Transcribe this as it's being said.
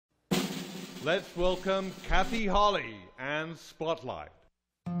Let's welcome Kathy Holly and Spotlight.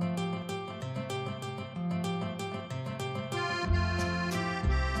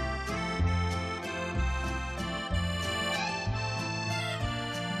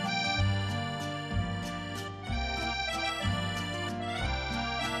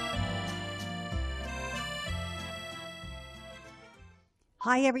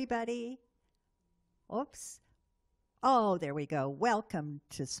 Hi, everybody. Oops. Oh, there we go. Welcome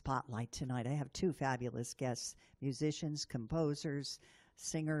to Spotlight tonight. I have two fabulous guests, musicians, composers,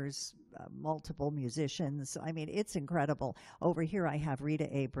 singers, multiple musicians. I mean, it's incredible. Over here, I have Rita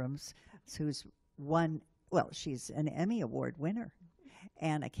Abrams, who's she's an Emmy Award winner.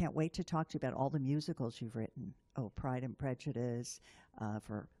 And I can't wait to talk to you about all the musicals you've written. Oh, Pride and Prejudice,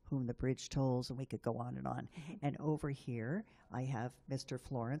 For Whom the Bridge Tolls, and we could go on and on. And over here, I have Mr.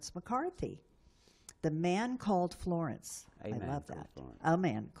 Florance McCarthy, the man called Florance. I love that. A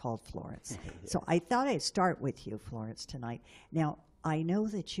man called Florance. Yes. So I thought I'd start with you, Florance, tonight. Now, I know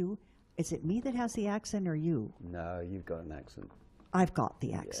that is it me that has the accent or you? No, you've got an accent. I've got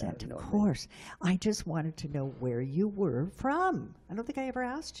the accent, of course. I just wanted to know where you were from. I don't think I ever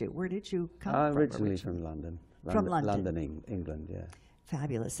asked you. Where did you come from? Originally from London. From London. London, England, yeah.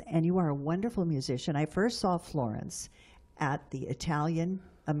 Fabulous. And you are a wonderful musician. I first saw Florance at the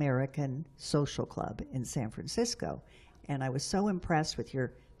Italian-American Social Club in San Francisco. And I was so impressed with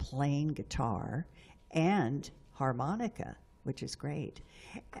your playing guitar and harmonica, which is great.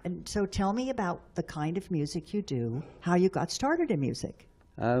 And so tell me about the kind of music you do, how you got started in music.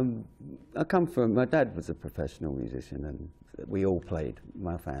 My dad was a professional musician, and we all played,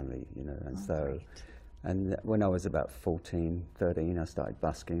 my family, you know, and Great. And when I was about 14, 13, I started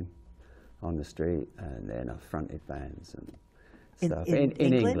busking on the street, and then I fronted bands and stuff. In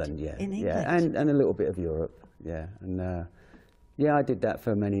England, yeah. In England? Yeah, and a little bit of Europe, yeah. And yeah, I did that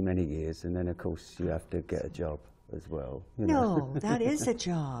for many, many years, and then of course you have to get a job as well. You know? No, that is a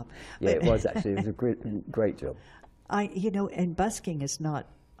job. Yeah, it was actually. It was a great job. And busking is not,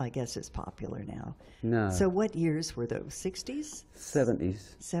 I guess, as popular now. No. So what years were those? 60s?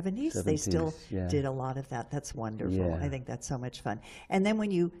 70s. 70s? They still did a lot of that. That's wonderful. Yeah. I think that's so much fun. And then when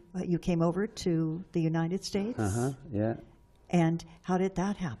you came over to the United States? Yeah. And how did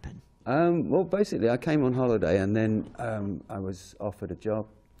that happen? Well, basically, I came on holiday, and then I was offered a job.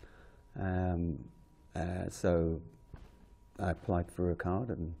 So I applied for a card,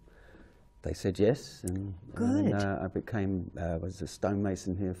 and they said yes. And I was a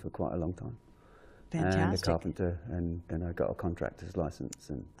stonemason here for quite a long time. Fantastic. And a carpenter, and then I got a contractor's license.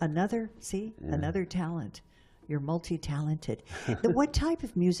 And another talent. You're multi-talented. What type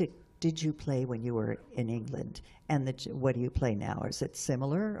of music did you play when you were in England? And what do you play now? Is it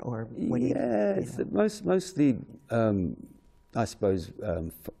similar, or what do you? It's mostly, I suppose,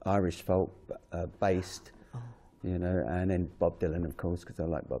 Irish folk based, you know, and then Bob Dylan, of course, because I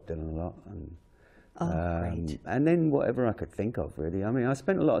like Bob Dylan a lot. And, great. And then whatever I could think of, really. I mean, I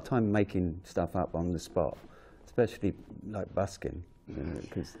spent a lot of time making stuff up on the spot, especially like busking,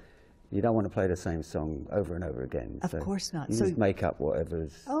 because you don't want to play the same song over and over again. Of course not. You just make up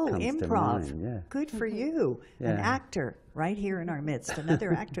whatever's comes improv. to mind. Yeah. Good for you. Yeah. An actor right here in our midst.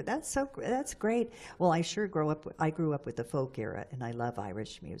 Another actor. That's great. Well, I grew up with the folk era, and I love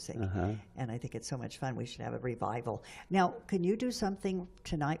Irish music. And I think it's so much fun. We should have a revival. Now, can you do something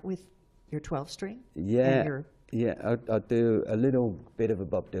tonight with your 12-string? Yeah. I'll do a little bit of a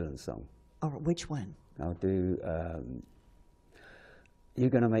Bob Dylan song. Or which one? I'll do You're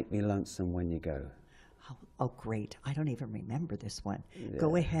Gonna Make Me Lonesome When You Go. Oh, great. I don't even remember this one. Yeah.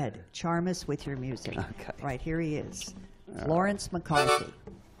 Go ahead. Charm us with your music. Okay. Right, here he is. Florance McCarthy.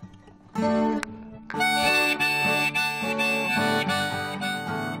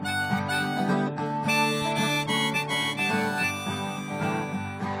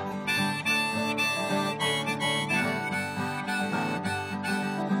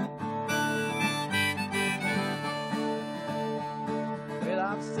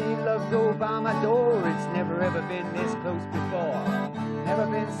 Go by my door, it's never ever been this close before. Never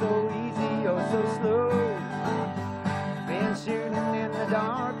been so easy or so slow. Been shooting in the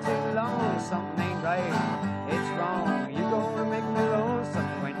dark too long, something ain't right, it's wrong. You're gonna make me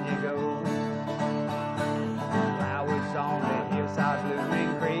lonesome when you go. Flowers on the hillside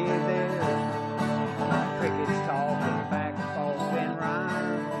blooming crazy, crickets talking back and forth in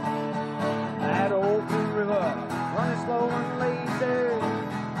rhyme. That old blue river running slow and lazy.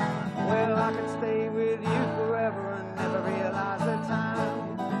 Well, I could stay with you forever and never realize the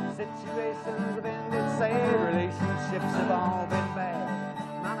time. Situations have ended sad, relationships have all been bad.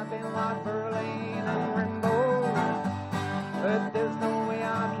 Mine have been like Berlin and Rimbaud, but there's no way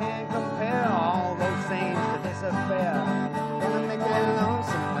I can compare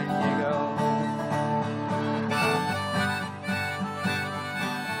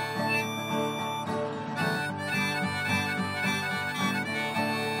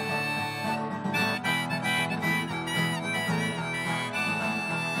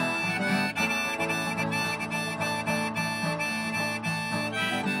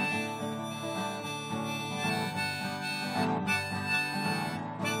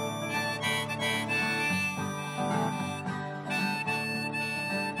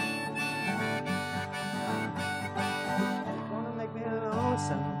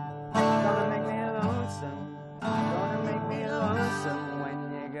lonesome. Gonna make me lonesome. Gonna make me lonesome when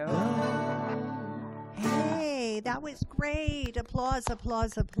you go. Hey, that was great. Applause,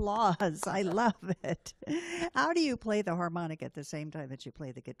 applause, applause. I love it. How do you play the harmonica at the same time that you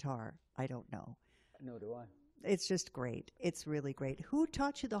play the guitar? I don't know. Nor do I. It's just great. It's really great. Who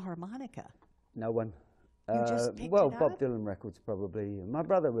taught you the harmonica? No one. You just picked well, it Bob up? Dylan records probably. My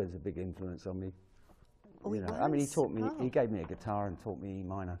brother was a big influence on me. Oh, he I mean, he was? taught me. Oh. He gave me a guitar and taught me E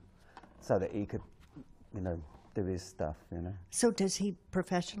minor, so that he could, do his stuff. So does he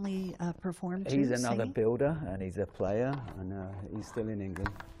professionally perform too? He's another singing? builder and he's a player, and he's still in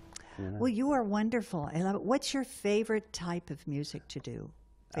England. Well, you are wonderful. I love it. What's your favorite type of music to do?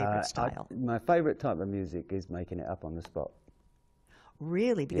 Favorite style? My favorite type of music is making it up on the spot.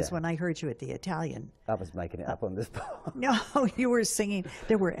 Really? Because Yeah. when I heard you at the Italian, I was making it up on the spot. no, you were singing.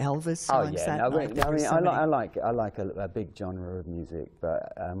 There were Elvis songs that night. There I were mean, so many. I like a big genre of music,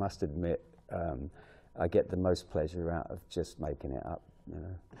 but I must admit, I get the most pleasure out of just making it up.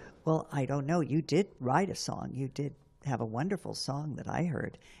 Well, I don't know. You did write a song. You did have a wonderful song that I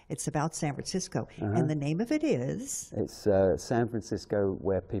heard. It's about San Francisco, and the name of it is. It's San Francisco,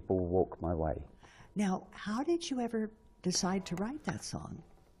 where people walk my way. Now, how did you ever decide to write that song?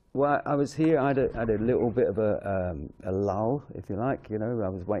 Well, I was here. I had a little bit of a lull, if you like. I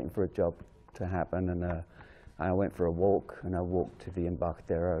was waiting for a job to happen, and I went for a walk, and I walked to the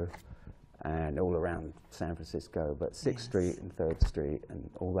Embarcadero, and all around San Francisco, but 6th Street and 3rd Street, and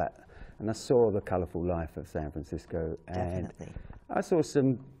all that. And I saw the colourful life of San Francisco, and Definitely. I saw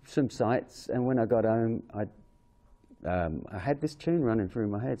some sights. And when I got home, I had this tune running through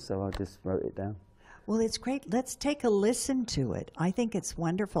my head, so I just wrote it down. Well, it's great. Let's take a listen to it. I think it's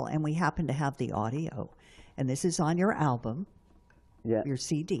wonderful, and we happen to have the audio. And this is on your album, Yeah. your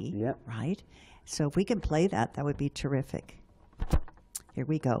CD, Yeah. right? So if we can play that, that would be terrific. Here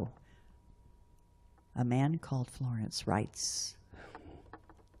we go. A man called Florance writes.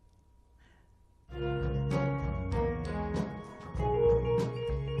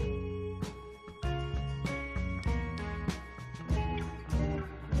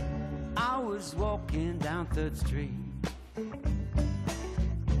 I was walking down 3rd Street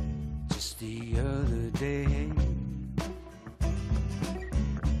just the other day.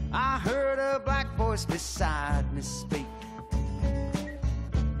 I heard a black voice beside me speak.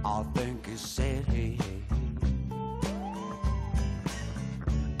 I think it said, hey, hey, hey.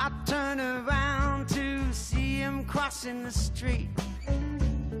 I turned around to see him crossing the street.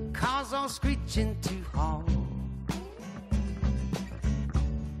 Cars all screeching too hard.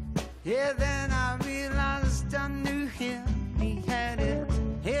 Yeah, then I realized I knew him. He had his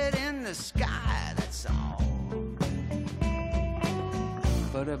head in the sky, that's all.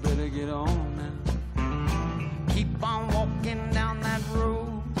 But I better get on now. Keep on walking down that road.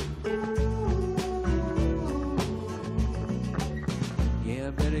 Yeah, I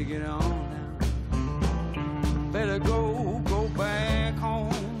better get on now. Better go back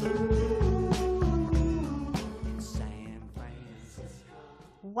home. San Francisco.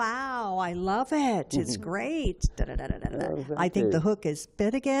 Wow, I love it. It's great. Da-da-da-da-da-da. Oh, thank I think you. the hook is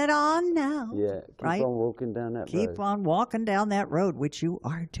better get on now. Yeah, keep right? on walking down that road. Keep on walking down that road, which you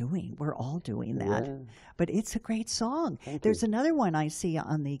are doing. We're all doing that. Yeah. But it's a great song. Thank There's you. another one I see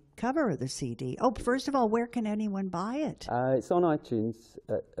on the cover of the CD. Oh, first of all, where can anyone buy it? It's on iTunes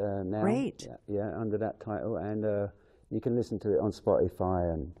now. Great. Yeah, under that title, and you can listen to it on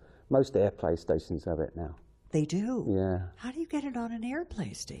Spotify, and most AirPlay stations have it now. They do. Yeah. How do you get it on an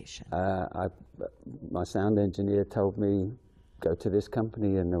AirPlay station? My sound engineer told me, go to this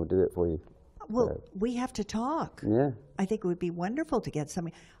company and they'll do it for you. Well, we have to talk. Yeah. I think it would be wonderful to get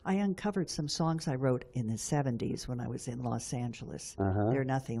something. I uncovered some songs I wrote in the 70s when I was in Los Angeles. They're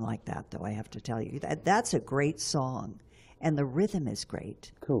nothing like that, though, I have to tell you. That's a great song, and the rhythm is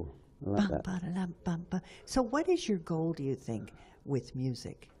great. Cool. I like that. Bum-ba-da-dum-bum-ba. So what is your goal, do you think, with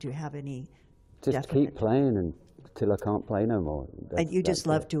music? Do you have any Just definite? keep playing until I can't play no more. And you just that's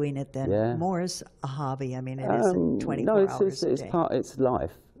love it. doing it then? Yeah. More as a hobby. I mean, it isn't 24 no, hours a it's day. it's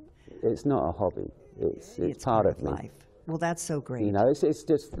life. It's not a hobby. It's part of me. life. Well, that's so great. You know, it's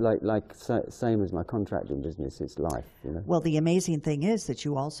just same as my contracting business. It's life. You know. Well, the amazing thing is that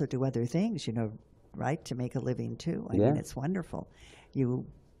you also do other things, right, to make a living too. I mean, it's wonderful.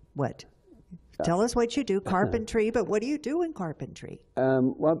 What? Tell us what you do, carpentry, but what do you do in carpentry?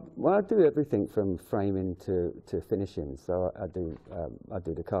 Well, I do everything from framing to finishing. So I do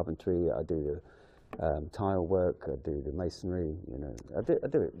the carpentry, I do tile work. I do the masonry. You know, I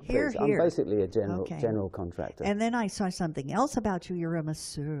do it. Here, I'm here. basically a general Okay. general contractor. And then I saw something else about you. You're a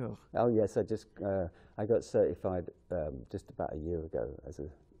masseur. Oh yes, I got certified just about a year ago as a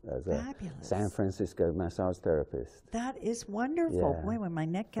Fabulous. San Francisco massage therapist. That is wonderful. Yeah. Boy, when my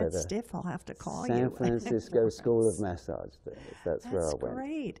neck So gets the stiff, I'll have to call San you. Francisco School of Massage. That's where I That's went.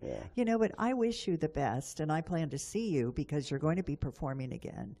 great. Yeah. You know, but I wish you the best, and I plan to see you because you're going to be performing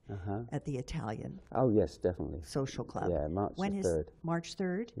again at the Italian Oh yes, definitely. Social Club. Yeah, March When the is 3rd. March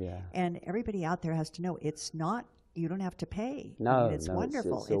 3rd? Yeah. And everybody out there has to know it's not, you don't have to pay. No, I mean, it's no,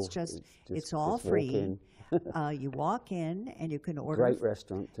 wonderful. It's all just walk free. in. You walk in and you can order. Great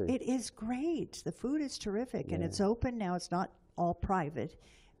restaurant too. It is great. The food is terrific, and Yeah. it's open now. It's not all private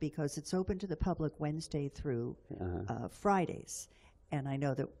because it's open to the public Wednesday through Fridays. And I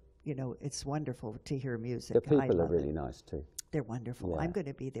know that, you know, it's wonderful to hear music. The I people are love really it. nice too. They're wonderful. Yeah. I'm going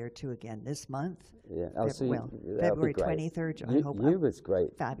to be there too again this month. Yeah. Oh, so Well, that'll be February great. 23rd. I You, hope you was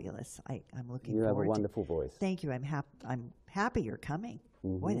great. fabulous. I'm looking You have a forward to wonderful voice. Thank you. I'm happy you're coming.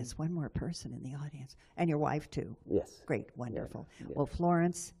 Boy, that's one more person in the audience. And your wife, too. Yes. Great. Wonderful. Yeah. Well,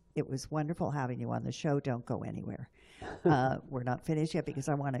 Florence, it was wonderful having you on the show. Don't go anywhere. We're not finished yet because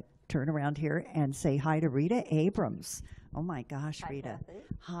I want to turn around here and say hi to Rita Abrams. Oh, my gosh, Rita.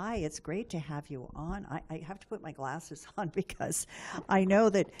 Hi. It's great to have you on. I have to put my glasses on because I know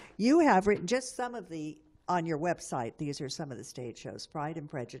that you have written just some of the on your website. These are some of the stage shows. Pride and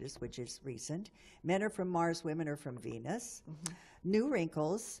Prejudice, which is recent. Men Are From Mars, Women Are From Venus. New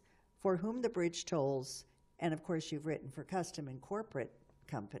Wrinkles, For Whom the Bridge Tolls, and of course you've written for custom and corporate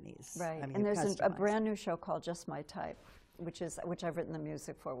companies. Right, I mean, and you there's a customize. brand new show called Just My Type, which I've written the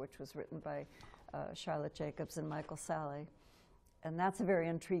music for, which was written by Charlotte Jacobs and Michael Salley. And that's a very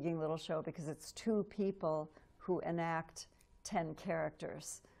intriguing little show because it's two people who enact 10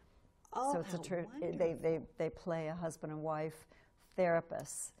 characters. Oh, So it's how wonderful. they play a husband and wife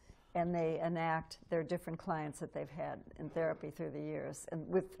therapists, and they enact their different clients that they've had in therapy through the years.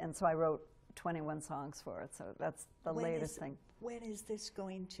 And so I wrote 21 songs for it. So that's the latest thing. When is this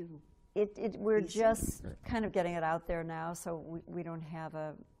going to? We're be just kind of getting it out there now, so we don't have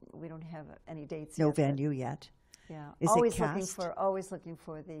any dates No yet. but venue yet. Yeah, Is it always cast? looking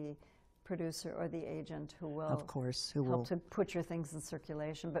for the producer or the agent who will, Of course, who help will? to put your things in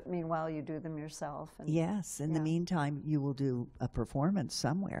circulation. But meanwhile, you do them yourself. And Yes. In the Yeah. meantime, you will do a performance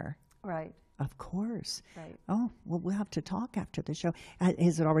somewhere. Right. Of course. Right. Oh, well, we'll have to talk after the show.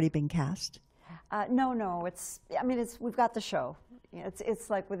 Has it already been cast? No. We've got the show. It's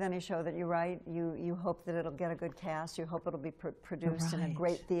like with any show that you write. You hope that it'll get a good cast. You hope it'll be produced in a Right.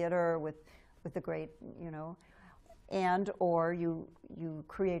 great theater with a great, or you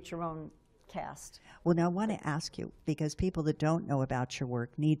create your own cast. Well, now I want to ask you, because people that don't know about your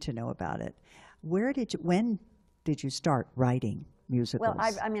work need to know about it. When did you start writing musicals? Well,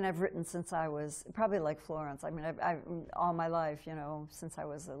 I've written since I was probably like Florence. I've all my life, since I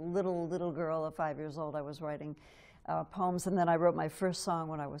was a little girl of 5 years old, I was writing poems, and then I wrote my first song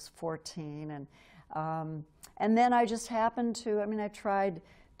when I was 14, and then I just happened to. I tried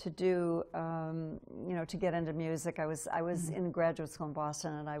to do, to get into music. I was in graduate school in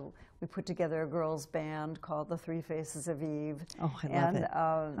Boston, and we put together a girls' band called the Three Faces of Eve. Oh, I love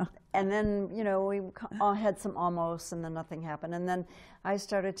it. And then, we all had some almost, and then nothing happened. And then I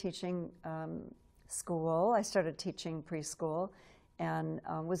started teaching school. I started teaching preschool, and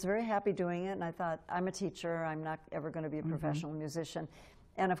was very happy doing it. And I thought, I'm a teacher. I'm not ever going to be a professional musician.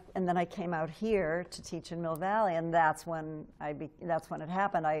 And then I came out here to teach in Mill Valley, and that's when it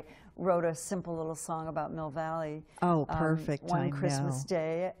happened. I wrote a simple little song about Mill Valley. Oh, perfect! I One Christmas know.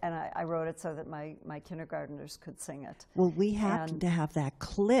 day, and I wrote it so that my kindergartners could sing it. Well, we happen to have that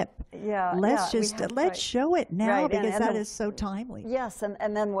clip. Yeah, Let's right. show it now, Right, because that the- is so timely. Yes,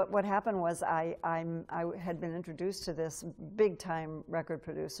 and then what happened was I had been introduced to this big time record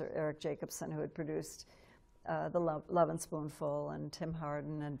producer, Eric Jacobson, who had produced the Love and Spoonful and Tim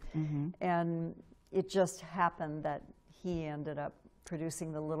Hardin, and it just happened that he ended up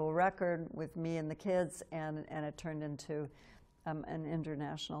producing the little record with me and the kids, and it turned into an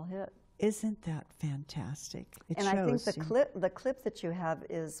international hit. Isn't that fantastic? It And shows. I think the clip that you have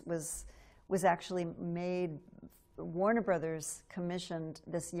was actually made. Warner Brothers commissioned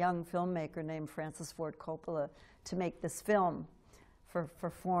this young filmmaker named Francis Ford Coppola to make this film for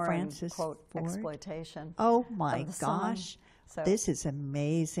foreign Francis quote Ford? exploitation. Oh my of the song. gosh, So- this is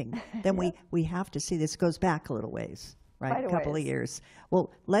amazing. Then we have to see this. Goes back a little ways, right? Quite a A couple of ways. years.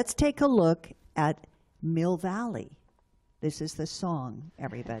 Well, let's take a look at Mill Valley. This is the song,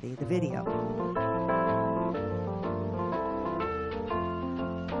 everybody, the video.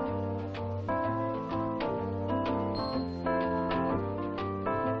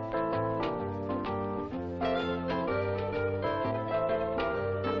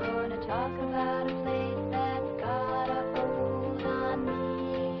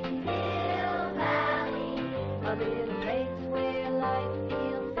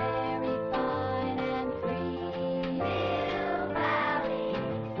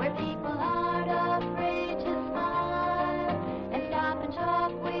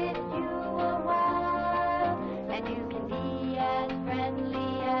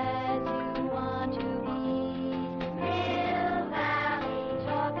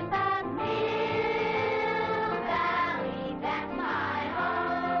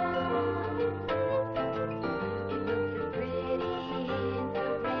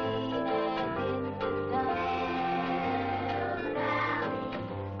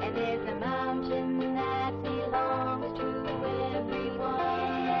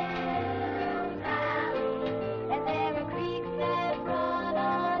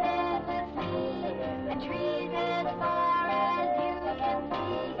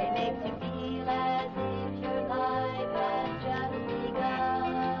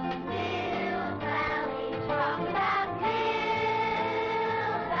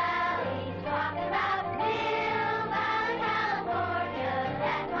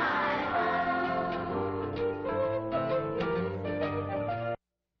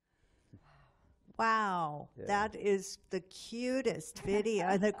 That is the cutest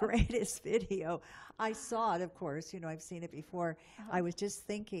video, the greatest video. I saw it, of course. You know, I've seen it before. I was just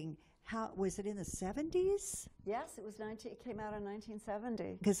thinking, how was it in the 70s? Yes, it was it came out in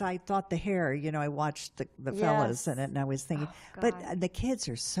 1970. Because I thought the hair, you know, I watched the fellas in it, and I was thinking, but the kids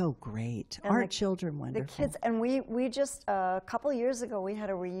are so great. And Aren't children wonderful? The kids, and we just, a couple years ago, we had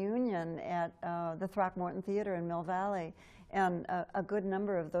a reunion at the Throckmorton Theater in Mill Valley, and a good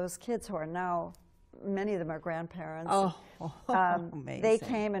number of those kids who are now, many of them are grandparents. Oh, they amazing.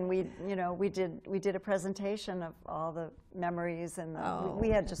 came and we did a presentation of all the memories, and we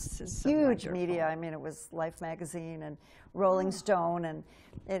had just so huge wonderful. media. I mean, it was Life magazine and Rolling Stone, and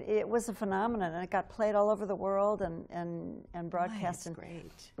it was a phenomenon, and it got played all over the world and broadcast and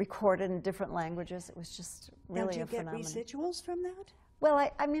great. recorded in different languages. It was just really Now, a do you get phenomenon. residuals from that? Well,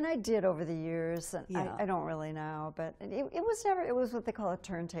 I mean, I did over the years, and Yeah. I don't really now, but it was never, it was what they call a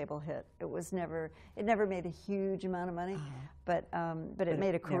turntable hit. It never made a huge amount of money, but it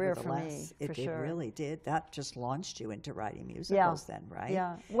made a career for me, Nevertheless, for sure. It really did. That just launched you into writing musicals then, right?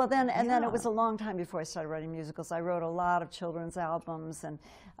 Yeah. Well, then Yeah. it was a long time before I started writing musicals. I wrote a lot of children's albums, and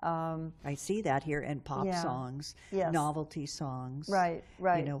I see that here, and pop Yeah. songs, Yes. novelty songs. Right.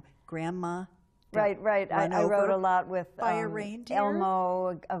 You know, Grandma. Right. Run I wrote over a lot with by a reindeer?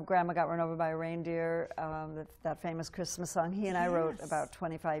 Elmo of Grandma Got Run Over by a Reindeer, that famous Christmas song. He and I wrote Yes. about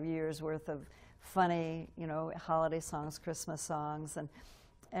 25 years worth of funny, you know, holiday songs, Christmas songs,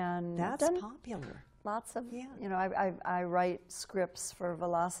 and That's done popular. lots of, Yeah. you know, I write scripts for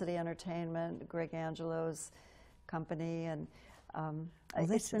Velocity Entertainment, Greg Angelo's company, and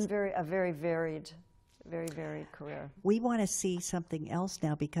it's been a very varied career. We want to see something else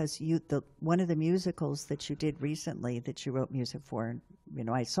now, because one of the musicals that you did recently that you wrote music for, and you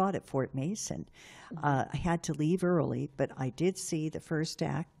know, I saw it at Fort Mason. I had to leave early, but I did see the first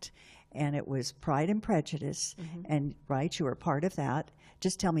act, and it was Pride and Prejudice, and you were part of that.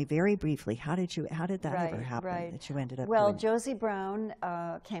 Just tell me very briefly, how did that ever happen that you ended up Well, doing? Josie Brown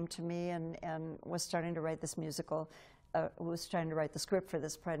came to me and was starting to write this musical, was trying to write the script for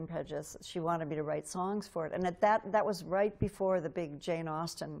this Pride and Prejudice. She wanted me to write songs for it, and that was right before the big Jane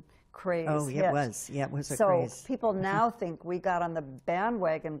Austen craze hit. It was. Yeah, it was a so craze. people now think we got on the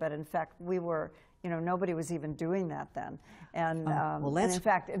bandwagon, but in fact we were. You know, nobody was even doing that then. And,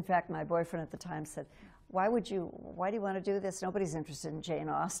 and in fact, my boyfriend at the time said, why do you want to do this? Nobody's interested in Jane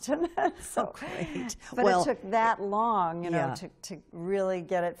Austen. So, great. But Well, it took that long, you know, yeah. to really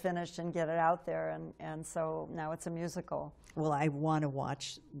get it finished and get it out there. And so now it's a musical. Well, I want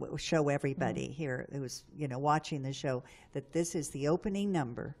to show everybody here who's, you know, watching the show that this is the opening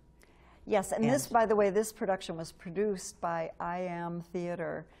number. Yes, and this, by the way, this production was produced by I Am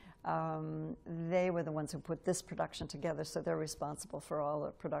Theater. They were the ones who put this production together, so they're responsible for all the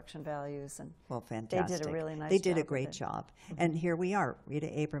production values. And well, fantastic. They did a really nice job. They did a great job. And here we are,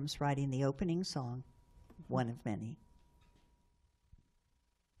 Rita Abrams writing the opening song, one of many.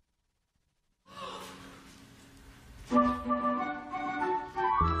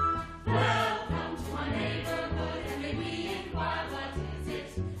 Welcome to my neighborhood, and may we inquire what is it?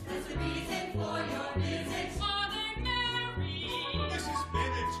 There's a reason for your visit. Father Mary! Mrs.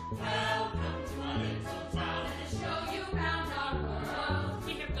 Bennett! Welcome to our little town, and to show you round our world.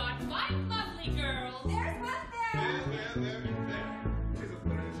 We have got 5 lovely girls. There's one there! There. Tis a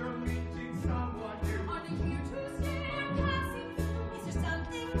pleasure meeting someone new. Are they here to stay and passing through? Is there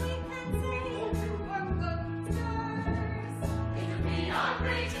something we can say? We're good stars. It would be our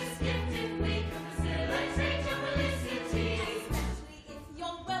greatest gift if we could facilitate your felicity. Especially if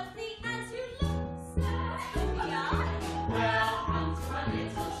you're wealthy as you look, sir. Welcome to our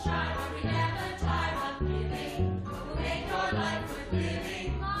little shrine where we never tire of giving. We'll make your life worth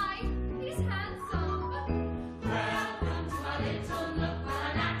living. My, he's handsome. Welcome to our little nook where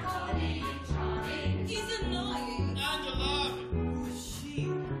an apple being charming. He's annoying. And you love it. Who's she?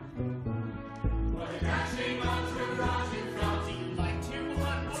 What a dashing entourage in front. Do you like to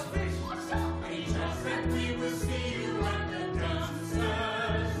hunt or fish? We trust that we will see you at the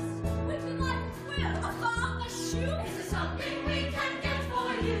dumpsters. Would you like a quill, a ball, a shoe? Is there something we can get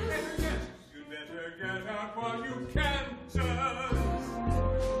for you? You'd better get out while you can, sirs.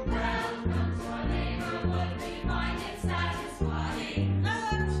 Welcome to our neighborhood, we find it satisfying.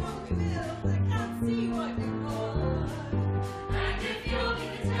 I'm sure we will, I can't see what you would. And if you'll be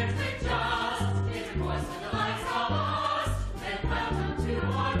content with just intercourse with the likes of us, then welcome to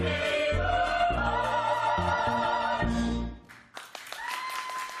our neighborhood.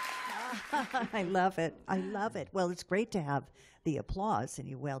 I love it. I love it. Well, it's great to have the applause, and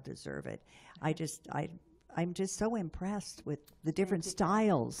you well deserve it. I'm just so impressed with the different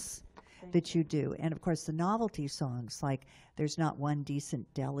styles. that you do. And of course, the novelty songs like "There's Not One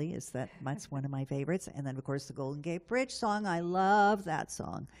Decent Deli" that's one of my favorites. And then of course the Golden Gate Bridge song. I love that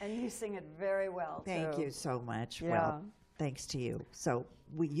song. And you sing it very well. Thank too. you so much. Yeah. Well, thanks to you. So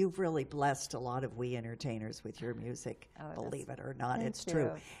you've really blessed a lot of we entertainers with your music, Oh, believe it or not. thank It's true.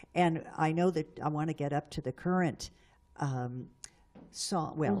 you. And I know that I want to get up to the current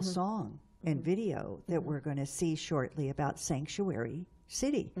song and video that we're going to see shortly about Sanctuary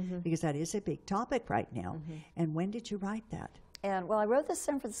City, because that is a big topic right now. And when did you write that? And well, I wrote the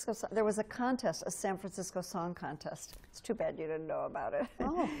San Francisco. There was a contest, a San Francisco song contest. It's too bad you didn't know about it.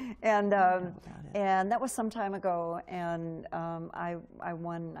 Oh, and about it. and that was some time ago. And I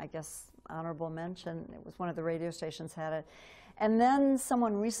won, I guess, honorable mention. It was one of the radio stations had it. And then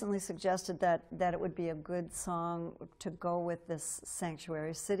someone recently suggested that it would be a good song to go with this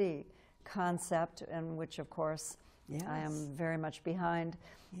Sanctuary City concept, and which, of course, I am Yes. very much behind.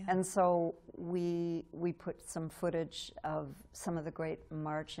 Yeah. And so we put some footage of some of the great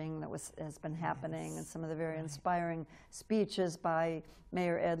marching that has been happening, and some of the very inspiring speeches by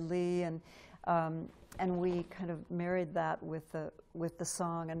Mayor Ed Lee, and we kind of married that with the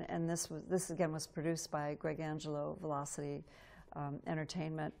song. And this again was produced by Greg Angelo, Velocity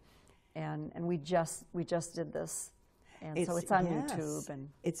Entertainment, and we just did this. And so it's on YouTube. And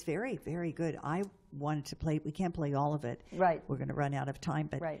it's very, very good. I wanted to play, we can't play all of it. Right. We're going to run out of time,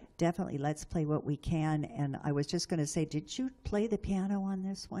 but Right. definitely let's play what we can. And I was just going to say, did you play the piano on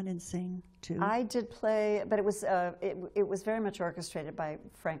this one and sing too? I did play, but it was very much orchestrated by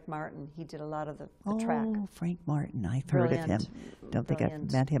Frank Martin. He did a lot of the track. Oh, Frank Martin. I've heard of him. Brilliant, Don't think I've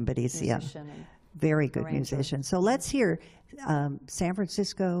brilliant met him, but he's a musician and very good arranger. musician. So let's hear San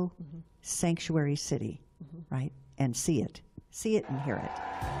Francisco Sanctuary City, right? And see it and hear it.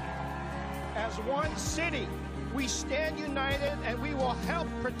 As one city, we stand united and we will help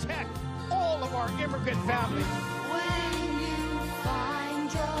protect all of our immigrant families. When you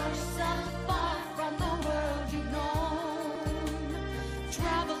find yourself far from the world you've known,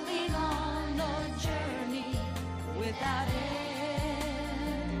 traveling on a journey without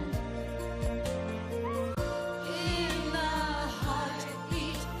end. In the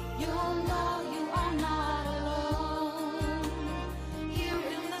heartbeat, you'll know you are not alone. Here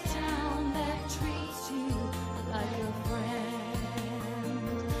in the town that treats you like a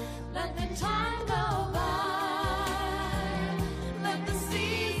friend. Let the time go by. Let the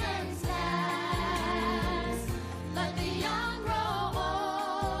seasons pass. Let the young grow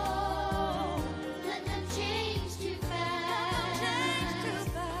old. Let them change too fast.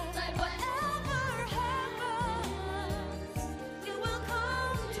 But whatever happens, you will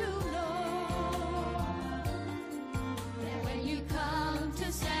come to know that when you come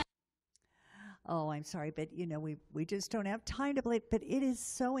to San Oh, I'm sorry, but you know, we just don't have time to play it, but it is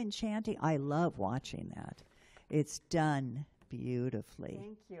so enchanting. I love watching that. It's done beautifully.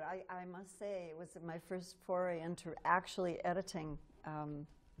 Thank you. I must say, it was my first foray into actually editing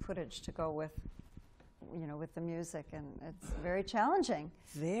footage to go with, with the music, and it's very challenging.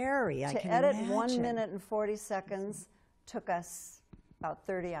 Very, I To can edit imagine. 1 minute and 40 seconds took us about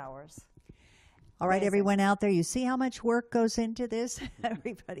 30 hours. All right, Amazing. everyone out there, you see how much work goes into this?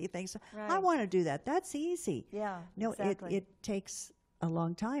 Everybody thinks, I Right. want to do that. That's easy. Yeah, No, exactly. it takes a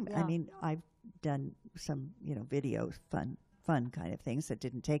long time. I Yeah. mean, I've done some, video fun kind of things that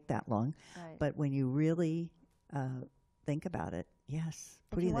didn't take that long. Right. But when you really think about it, yes, If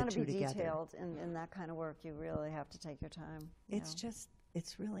putting you the want to two be together. detailed in that kind of work, you really have to take your time.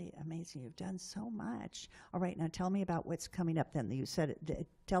 It's really amazing. You've done so much. All right, now tell me about what's coming up then. You said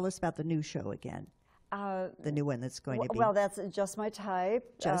tell us about the new show again, the new one that's going to be. Well, that's Just My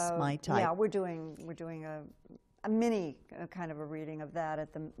Type. Just My Type. Yeah, we're doing a mini kind of a reading of that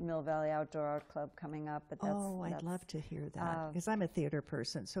at the Mill Valley Outdoor Art Club coming up. But I'd love to hear that because I'm a theater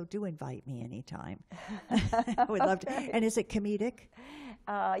person, so do invite me anytime. I would love to. And is it comedic?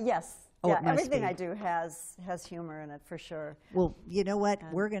 Yes. Oh, yeah, it must everything be. I do has humor in it for sure. Well, you know what?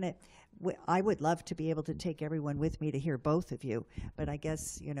 I would love to be able to take everyone with me to hear both of you, but I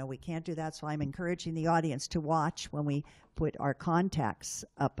guess, we can't do that. So I'm encouraging the audience to watch when we put our contacts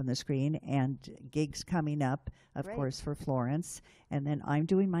up on the screen and gigs coming up, of Great. course, for Florence. And then I'm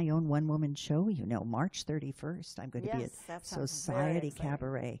doing my own one-woman show, March 31st. I'm going to be Yes, that at sounds very Society exciting.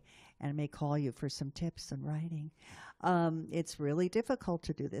 Cabaret, and I may call you for some tips on writing. It's really difficult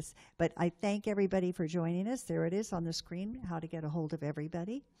to do this, but I thank everybody for joining us. There it is on the screen, how to get a hold of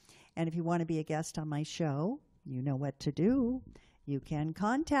everybody. And if you want to be a guest on my show, you know what to do. You can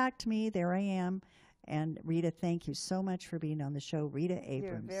contact me. There I am. And Rita, thank you so much for being on the show. Rita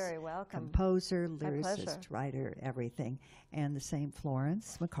Abrams. You're very welcome. Composer, My pleasure. lyricist, writer, everything. And the same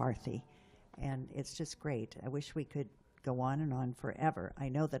Florance McCarthy. And it's just great. I wish we could go on and on forever. I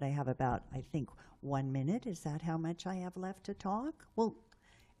know that I have about, I think, 1 minute. Is that how much I have left to talk? Well,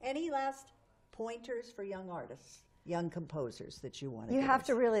 any last pointers for young artists, young composers that you want to You give have us?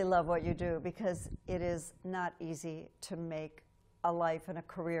 to really love what you do, because it is not easy to make a life and a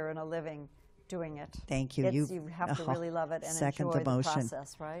career and a living doing it. Thank you. You have to really love it and second enjoy the motion.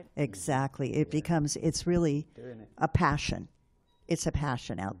 process, right? Exactly. It becomes, it's really Doing it. a passion. It's a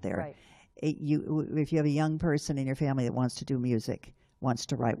passion out there. Right. If you have a young person in your family that wants to do music, wants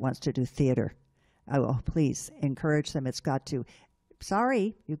to write, wants to do theater, oh, please encourage them. It's got to,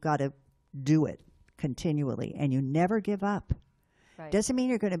 you've got to do it continually, and you never give up. Right. Doesn't mean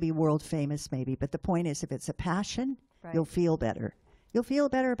you're going to be world famous, maybe, but the point is, if it's a passion, Right. you'll feel better. You'll feel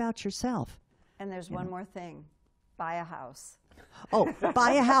better about yourself. And there's one more thing. Buy a house. Oh,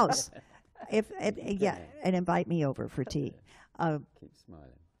 buy a house. Yeah, and invite me over for tea. Keep smiling.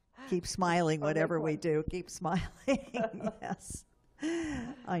 Keep smiling, Oh, whatever good we point. do. Keep smiling. Yes.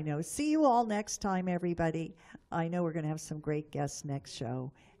 I know. See you all next time, everybody. I know we're going to have some great guests next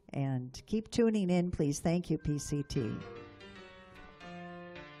show. And keep tuning in, please. Thank you, PCT.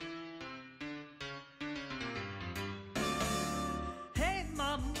 Hey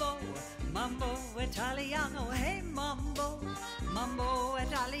mambo, mambo Italiano. Hey mambo, mambo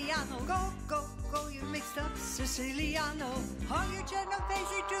Italiano. Go, go, go, you mixed up Siciliano. All you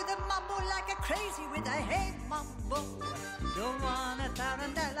Genovese do the mambo like a crazy with a hey mambo. Don't want a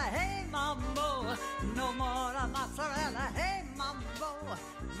tarantella, hey mambo. No more a mozzarella, hey mambo.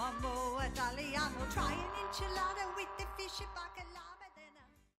 Mambo Italiano. Try an enchilada with the fish bacalao.